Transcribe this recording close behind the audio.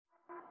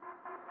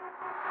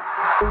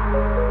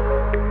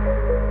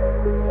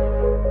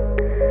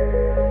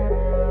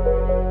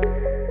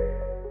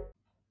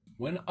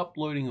When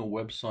uploading a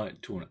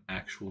website to an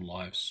actual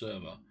live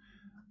server,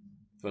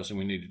 first thing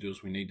we need to do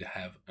is we need to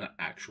have an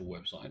actual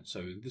website.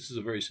 So this is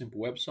a very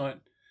simple website,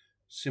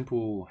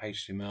 simple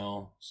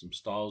HTML, some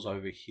styles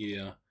over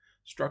here.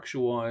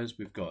 Structure-wise,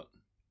 we've got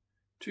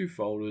 2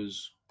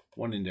 folders,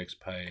 1 index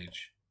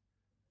page,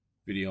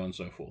 video, and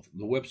so forth.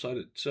 The website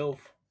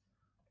itself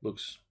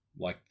looks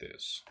like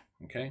this,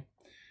 okay?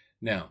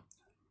 Now,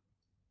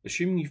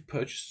 assuming you've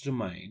purchased a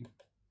domain,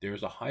 there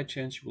is a high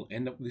chance you will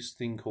end up with this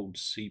thing called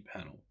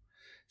CPanel.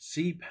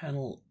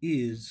 CPanel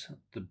is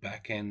the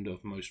back end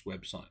of most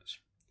websites.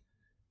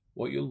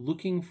 What you're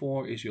looking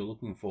for is you're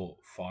looking for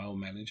File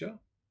Manager.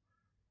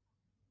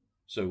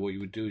 So what you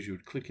would do is you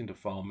would click into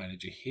File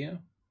Manager here.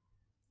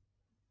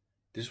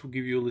 This will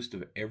give you a list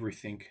of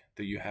everything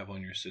that you have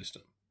on your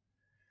system.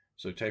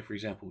 So take, for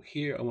example,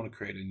 here I want to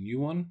create a new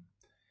one.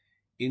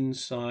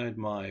 Inside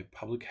my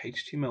public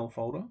HTML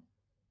folder,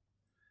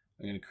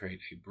 I'm going to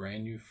create a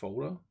brand new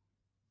folder.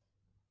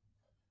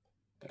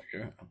 There we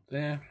go, up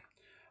there.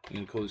 I'm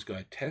going to call this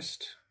guy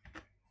test.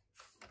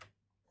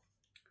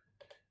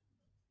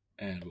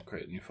 And we'll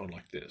create a new folder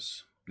like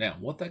this. Now,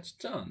 what that's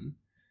done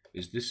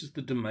is this is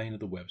the domain of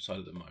the website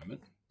at the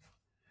moment.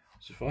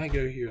 So if I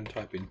go here and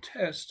type in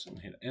test and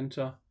hit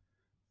enter,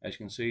 as you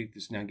can see,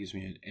 this now gives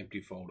me an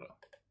empty folder.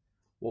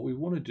 What we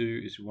want to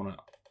do is we want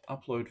to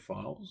upload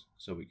files.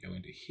 So we go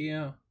into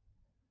here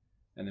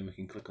and then we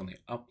can click on the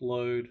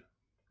upload.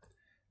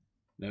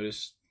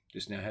 Notice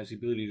this now has the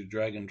ability to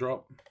drag and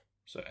drop.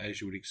 So as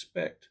you would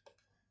expect,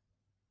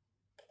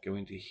 go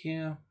into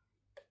here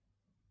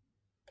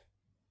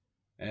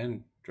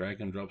and drag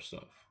and drop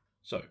stuff.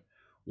 So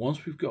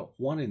once we've got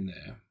one in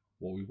there,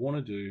 what we want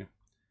to do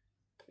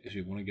is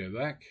we want to go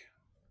back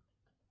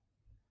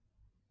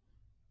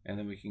and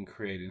then we can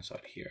create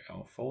inside here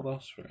our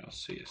folders for our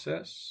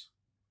CSS.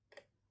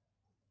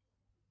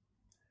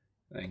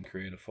 Then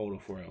create a folder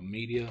for our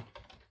media.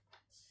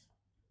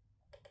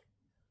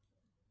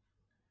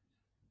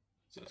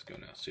 So let's go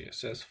to our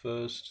CSS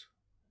first.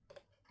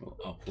 We'll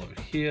upload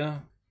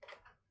here.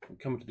 We'll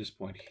come to this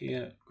point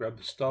here, grab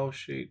the style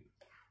sheet,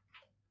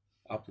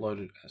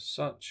 upload it as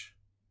such.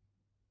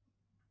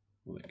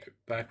 We'll then go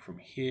back from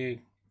here,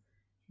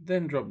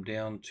 then drop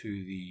down to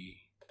the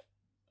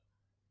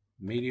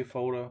media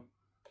folder.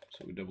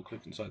 So we double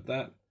click inside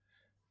that,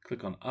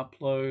 click on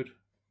upload,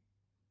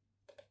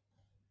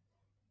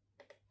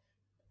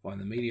 find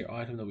the media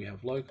item that we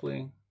have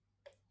locally,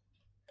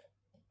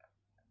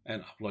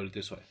 and upload it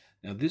this way.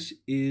 Now this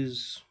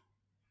is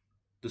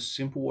the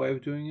simple way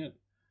of doing it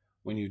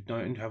when you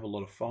don't have a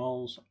lot of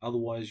files.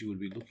 Otherwise you would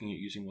be looking at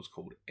using what's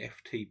called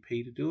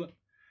FTP to do it.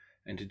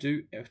 And to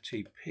do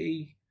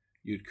FTP,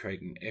 you'd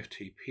create an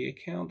FTP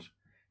account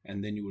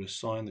and then you would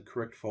assign the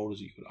correct folders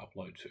that you could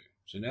upload to.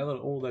 So now that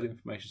all that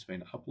information has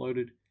been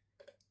uploaded,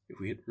 if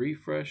we hit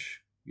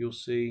refresh, you'll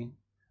see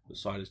the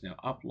site is now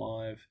up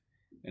live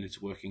and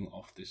it's working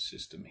off this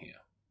system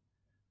here.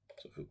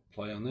 So if we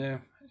play on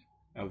there,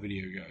 our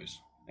video goes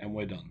and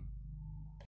we're done.